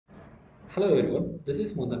Hello everyone, this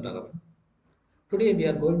is Mohan Raghavan. Today we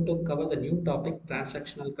are going to cover the new topic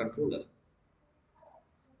transactional controller.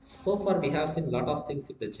 So far we have seen a lot of things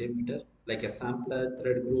in the JMeter like a sampler,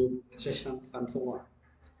 thread group, sessions and so on.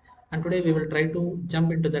 And today we will try to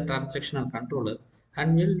jump into the transactional controller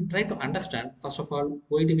and we'll try to understand first of all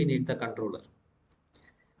why do we need the controller.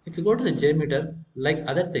 If you go to the JMeter, like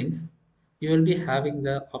other things, you will be having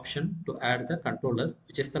the option to add the controller,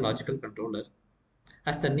 which is the logical controller.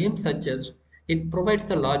 As the name suggests, it provides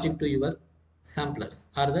the logic to your samplers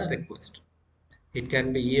or the request. It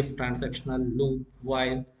can be if, transactional, loop,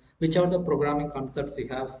 while, whichever the programming concepts we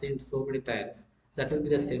have seen so many times, that will be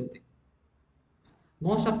the same thing.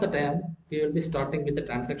 Most of the time, we will be starting with the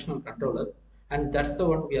transactional controller, and that's the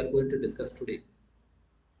one we are going to discuss today.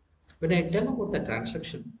 When I tell about the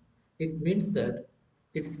transaction, it means that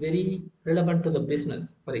it's very relevant to the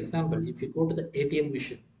business. For example, if you go to the ATM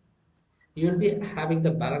machine, you will be having the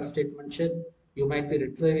balance statement check, you might be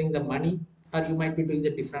retrieving the money, or you might be doing the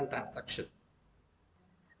different transaction.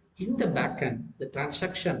 In the backend, the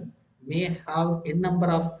transaction may have a number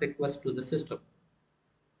of requests to the system.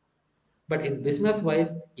 But in business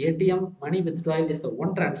wise, ATM money withdrawal is the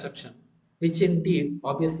one transaction, which indeed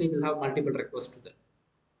obviously will have multiple requests to that.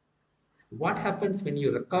 What happens when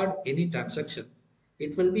you record any transaction?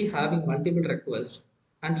 It will be having multiple requests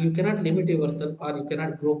and you cannot limit yourself or you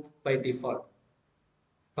cannot group by default.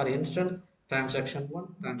 For instance, transaction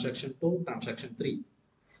 1, transaction 2, transaction 3.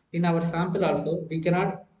 In our sample also, we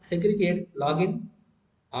cannot segregate login,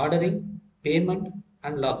 ordering, payment,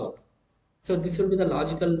 and logout. So this will be the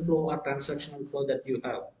logical flow or transactional flow that you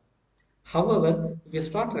have. However, if you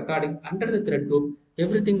start recording under the thread group,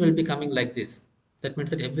 everything will be coming like this. That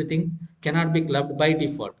means that everything cannot be clubbed by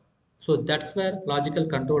default. So that's where logical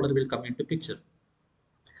controller will come into picture.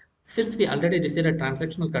 Since we already decided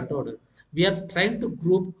transactional controller, we are trying to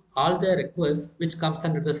group all the requests which comes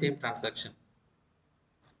under the same transaction.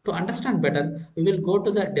 To understand better, we will go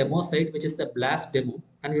to the demo site, which is the blast demo,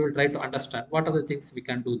 and we will try to understand what are the things we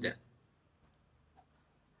can do there.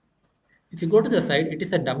 If you go to the site, it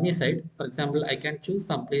is a dummy site. For example, I can choose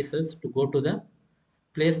some places to go to the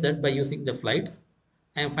place that by using the flights.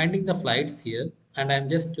 I am finding the flights here and I am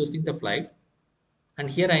just choosing the flight. And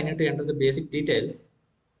here I need to enter the basic details,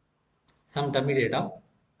 some dummy data.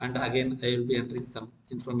 And again, I will be entering some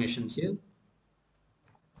information here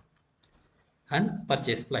and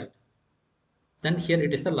purchase flight. Then here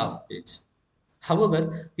it is the last page.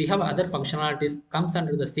 However, we have other functionalities comes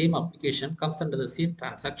under the same application, comes under the same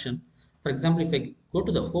transaction. For example, if I go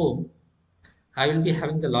to the home, I will be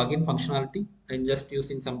having the login functionality. I'm just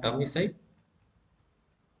using some dummy site.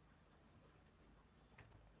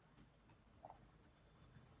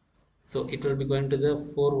 So it will be going to the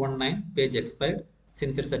 419 page expired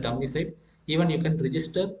since it's a dummy site. Even you can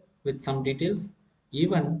register with some details.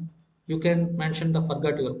 Even you can mention the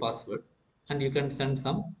forgot your password and you can send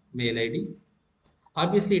some mail ID.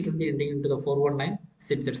 Obviously, it will be ending into the 419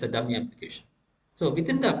 since it's a dummy application. So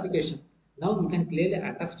within the application, now you can clearly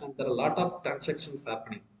understand there are a lot of transactions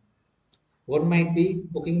happening. One might be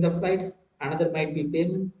booking the flights, another might be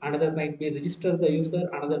payment, another might be register the user,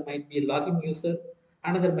 another might be login user,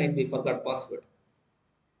 another might be forgot password.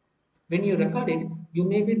 When you record it, you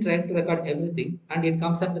may be trying to record everything and it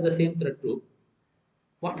comes under the same thread group.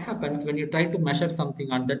 What happens when you try to measure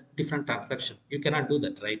something on that different transaction? You cannot do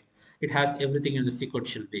that, right? It has everything in the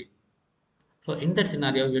sequential way. So in that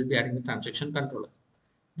scenario, we will be adding the transaction controller.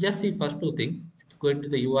 Just see first two things. It's going to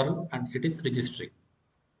the URL and it is registering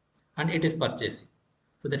and it is purchasing.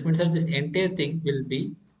 So that means that this entire thing will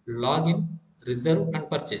be login, reserve and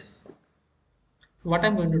purchase. So what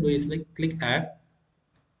I'm going to do is like click add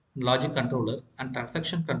logic controller and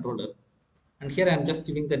transaction controller. And here I'm just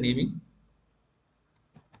giving the naming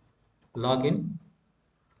login,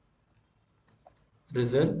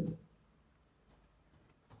 reserve,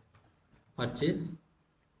 purchase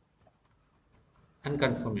and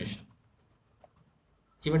confirmation.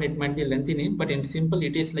 Even it might be a lengthy name, but in simple,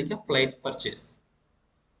 it is like a flight purchase.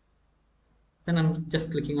 Then I'm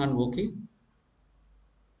just clicking on OK.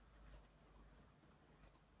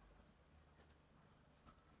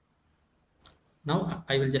 Now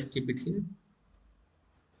I will just keep it here.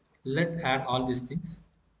 Let's add all these things.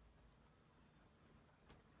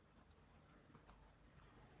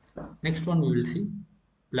 Next one we will see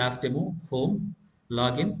blast demo, home,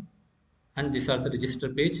 login, and these are the register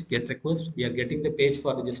page, get request. We are getting the page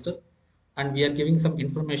for register and we are giving some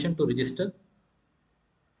information to register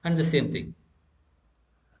and the same thing.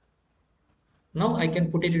 Now I can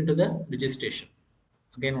put it into the registration.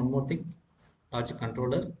 Again, one more thing, logic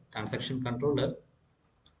controller, transaction controller,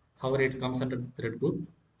 however it comes under the thread group,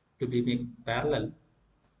 to be make parallel,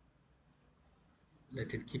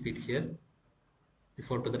 let it keep it here.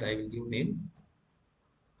 Before to that I will give name,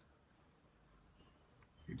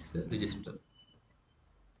 it's a register.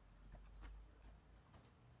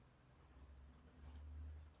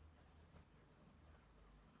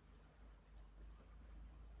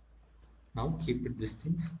 Now keep it these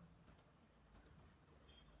things.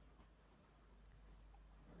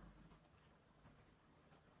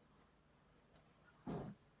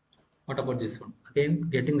 What about this one? Again,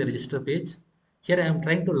 getting the register page. Here I am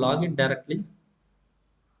trying to log in directly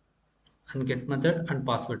and get method and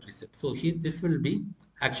password reset. So here this will be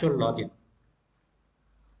actual login,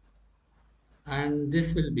 and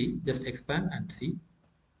this will be just expand and see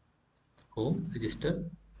home register.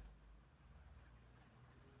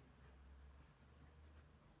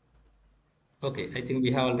 Okay, I think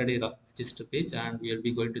we have already register page and we will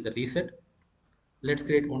be going to the reset. Let's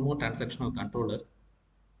create one more transactional controller.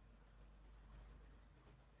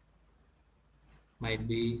 Might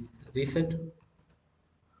be reset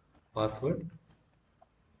password.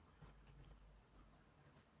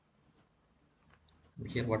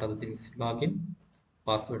 Here what are the things? Login,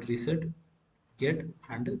 password reset, get,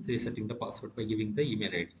 and resetting the password by giving the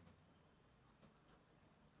email ID.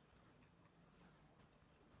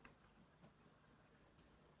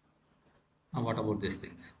 Now what about these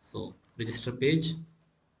things? So register page,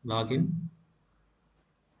 login,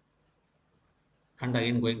 and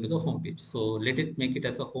again going to the home page. So let it make it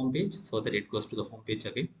as a home page so that it goes to the home page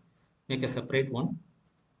again. Make a separate one,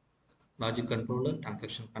 logic controller,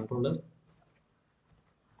 transaction controller,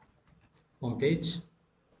 home page.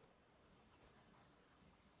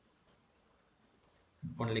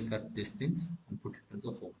 Only cut these things and put it in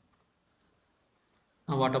the home.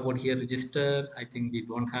 Now what about here register? I think we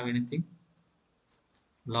don't have anything.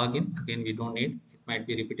 Login, again we don't need, it might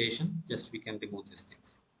be repetition, just we can remove these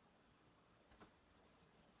things.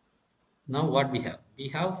 Now what we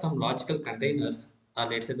have some logical containers, or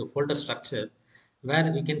let's say the folder structure,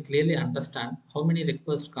 where we can clearly understand how many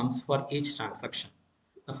requests comes for each transaction.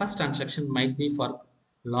 The first transaction might be for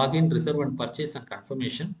login, reserve and purchase and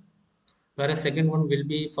confirmation, whereas second one will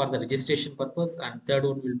be for the registration purpose, and third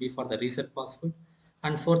one will be for the reset password,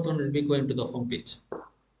 and fourth one will be going to the home page.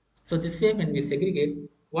 So this way, when we segregate,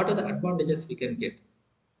 what are the advantages we can get?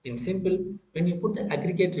 In simple, when you put the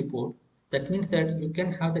aggregate report, that means that you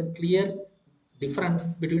can have the clear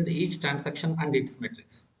difference between each transaction and its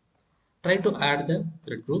metrics. Try to add the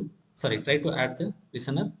thread group, try to add the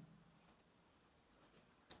listener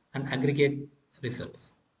and aggregate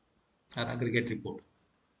results or aggregate report.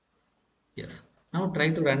 Yes. Now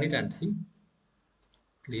try to run it and see.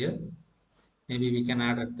 Clear. Maybe we can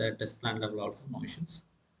add at the test plan level also, no issues.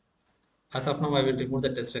 As of now, I will remove the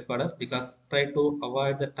test recorder because try to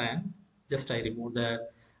avoid the time. Just I remove the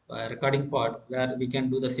recording part where we can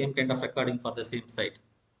do the same kind of recording for the same site.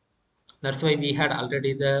 That's why we had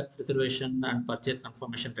already the reservation and purchase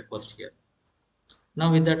confirmation request here.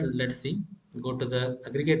 Now with that, let's see, go to the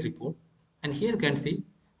aggregate report, and here you can see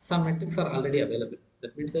some metrics are already available.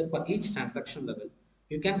 That means that for each transaction level,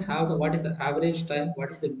 you can have the what is the average time,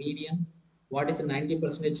 what is the median, what is the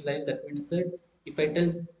 90% line. That means that if I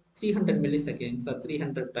tell 300 milliseconds or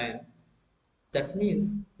 300 time, that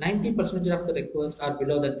means 90% of the requests are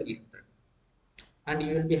below the 300, and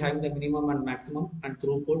you will be having the minimum and maximum and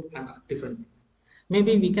throughput and different things.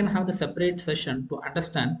 Maybe we can have the separate session to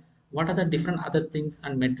understand what are the different other things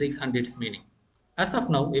and metrics and its meaning. As of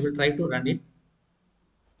now, we will try to run it.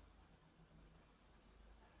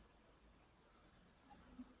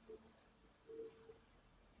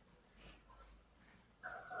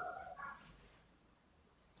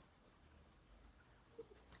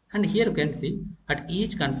 And here you can see at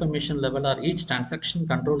each confirmation level or each transaction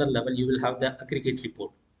controller level, you will have the aggregate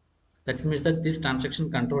report. That means that this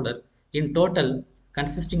transaction controller in total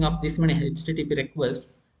consisting of this many HTTP requests,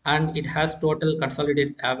 and it has total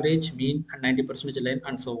consolidated average, mean, and 90% line,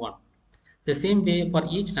 and so on. The same way for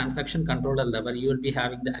each transaction controller level, you will be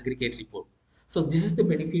having the aggregate report. So this is the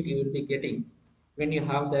benefit you will be getting when you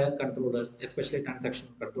have the controllers, especially transaction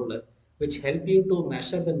controller, which help you to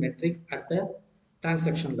measure the metrics at the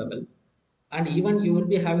transaction level. And even you will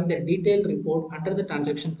be having the detailed report under the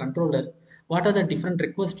transaction controller. What are the different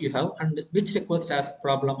requests you have and which request has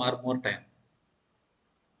problem or more time.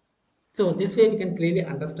 So this way we can clearly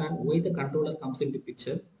understand why the controller comes into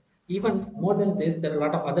picture. Even more than this, there are a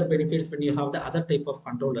lot of other benefits when you have the other type of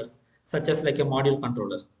controllers, such as like a module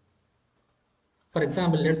controller. For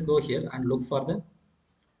example, let's go here and look for the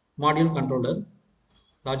module controller,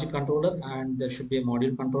 logic controller, and there should be a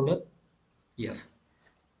module controller. Yes.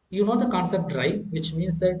 You know the concept drive, which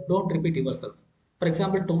means that don't repeat yourself. For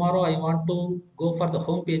example, tomorrow I want to go for the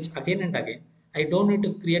home page again and again. I don't need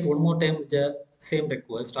to create one more time the same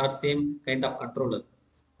request or same kind of controller.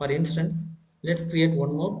 For instance, let's create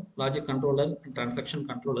one more logic controller and transaction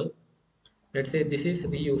controller. Let's say this is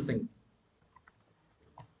reusing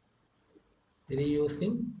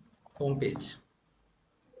home page.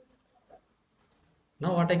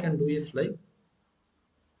 Now what I can do is like,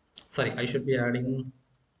 sorry, I should be adding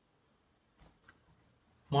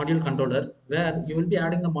module controller, where you will be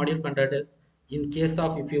adding the module controller in case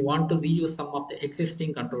of if you want to reuse some of the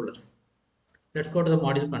existing controllers. Let's go to the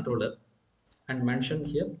module controller and mention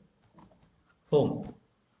here home.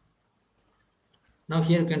 Now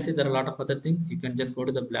here you can see there are a lot of other things. You can just go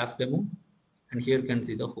to the blast demo and here you can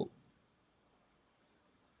see the home.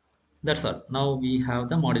 That's all. Now we have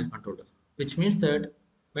the module controller, which means that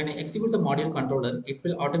when I execute the module controller, it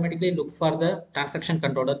will automatically look for the transaction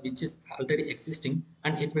controller which is already existing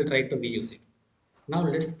and it will try to reuse it. Now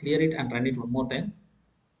let's clear it and run it one more time.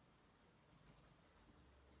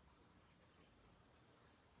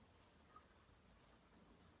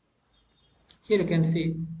 Here you can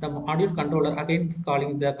see the module controller again is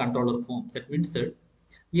calling the controller home. That means that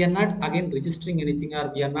we are not again registering anything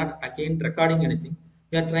or we are not again recording anything.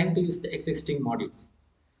 We are trying to use the existing modules.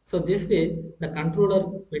 So this way, the controller,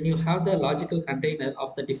 when you have the logical container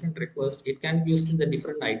of the different requests, it can be used in the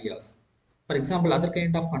different ideas. For example, other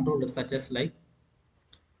kind of controllers such as like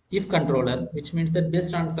if controller, which means that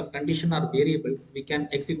based on some condition or variables, we can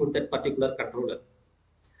execute that particular controller.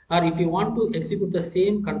 Or if you want to execute the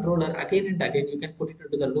same controller again and again, you can put it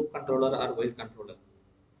into the loop controller or while controller.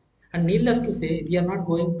 And needless to say, we are not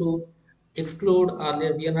going to exclude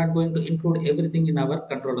or we are not going to include everything in our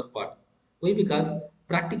controller part. Why? Because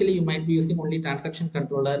practically you might be using only transaction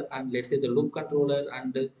controller and let's say the loop controller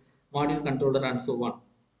and the module controller and so on.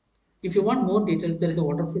 If you want more details, there is a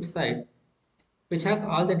waterfall site which has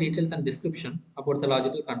all the details and description about the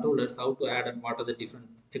logical controllers, how to add and what are the different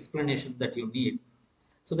explanations that you need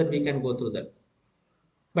so that we can go through that.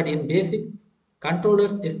 But in basic,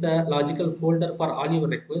 controllers is the logical folder for all your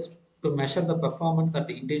requests to measure the performance at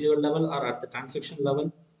the individual level or at the transaction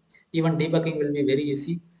level. Even debugging will be very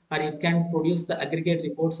easy, or it can produce the aggregate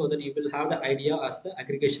report so that you will have the idea as the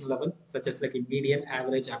aggregation level, such as like a median,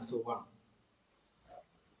 average, and so on.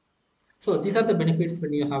 So these are the benefits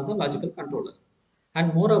when you have the logical controller.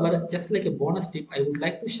 And moreover, just like a bonus tip, I would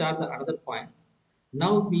like to share the another point.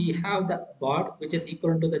 Now we have the bot which is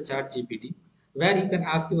equal to the chat GPT, where you can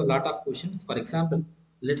ask you a lot of questions. For example,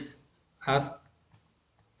 let's ask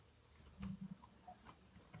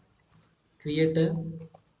create a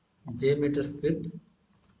JMeter script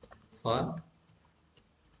for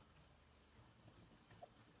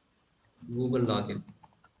Google login.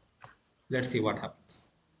 Let's see what happens.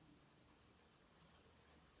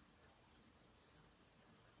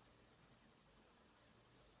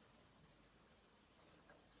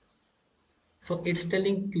 So it's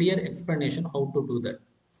telling clear explanation how to do that.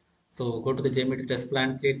 So go to the JMeter test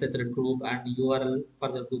plan, create the thread group and URL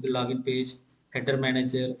for the Google login page, header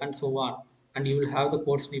manager, and so on. And you will have the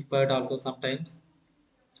code snippet also sometimes.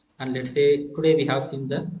 And let's say today we have seen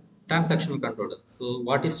the transactional controller. So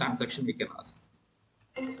what is transaction, we can ask.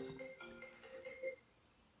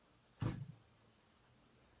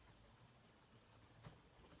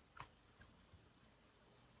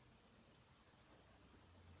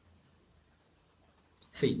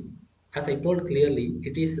 See, as I told clearly,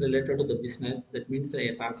 it is related to the business. That means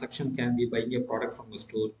a transaction can be buying a product from a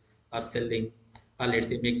store or selling, or let's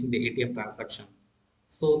say making the ATM transaction.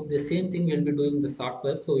 So the same thing you'll be doing in the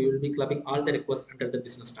software. So you will be clubbing all the requests under the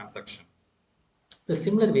business transaction. The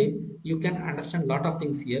similar way, you can understand a lot of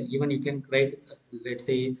things here. Even you can write, let's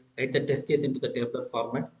say, write the test case into the tabular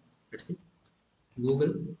format. Let's see,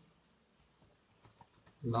 Google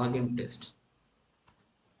login test.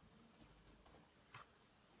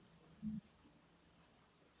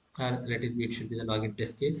 Let it be, it should be the login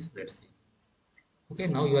test case. Let's see. Okay,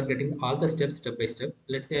 now you are getting all the steps step by step.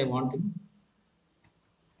 Let's say I want in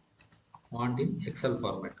Excel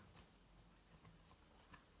format.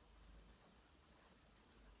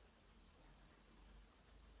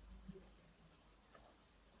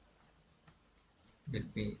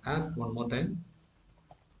 Let me ask one more time.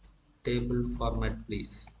 Table format,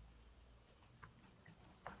 please.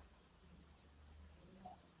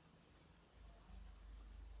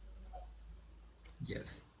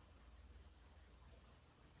 Yes.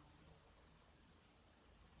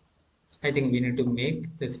 I think we need to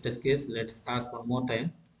make this test case. Let's ask one more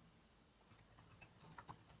time.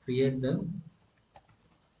 Create the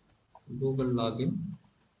Google login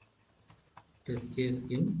test case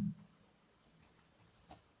in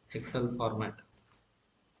Excel format.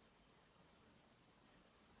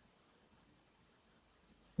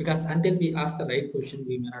 because until we ask the right question,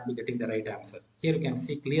 we may not be getting the right answer. Here you can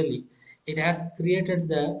see clearly it has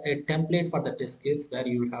created a template for the test case where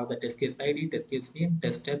you will have the test case ID, test case name,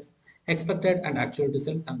 test steps, expected and actual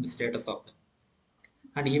results, and the status of them.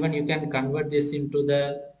 And even you can convert this into the,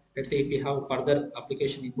 let's say if you have further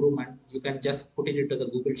application improvement, you can just put it into the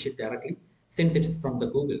Google Sheet directly since it's from the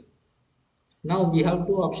Google. Now we have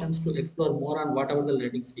two options to explore more on whatever the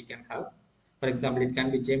learnings we can have. For example, it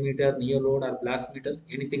can be JMeter, NeoLoad, or Blast Meter,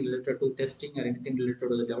 anything related to testing or anything related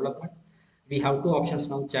to the development. We have two options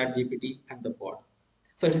now, Chat GPT and the bot.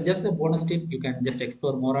 So it's just a bonus tip. You can just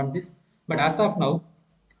explore more on this. But as of now,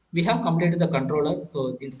 we have completed the controller.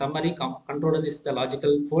 So in summary, controller is the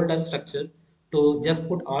logical folder structure to just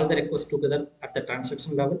put all the requests together at the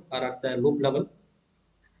transaction level or at the loop level.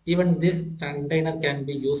 Even this container can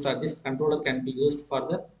be used, or this controller can be used for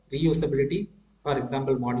the reusability, for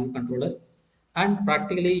example, module controller. And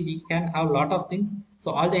practically, we can have a lot of things.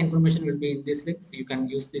 So all the information will be in this link. So you can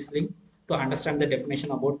use this link to understand the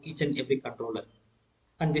definition about each and every controller.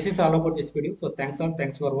 And this is all about this video. So thanks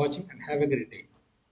for watching and have a great day.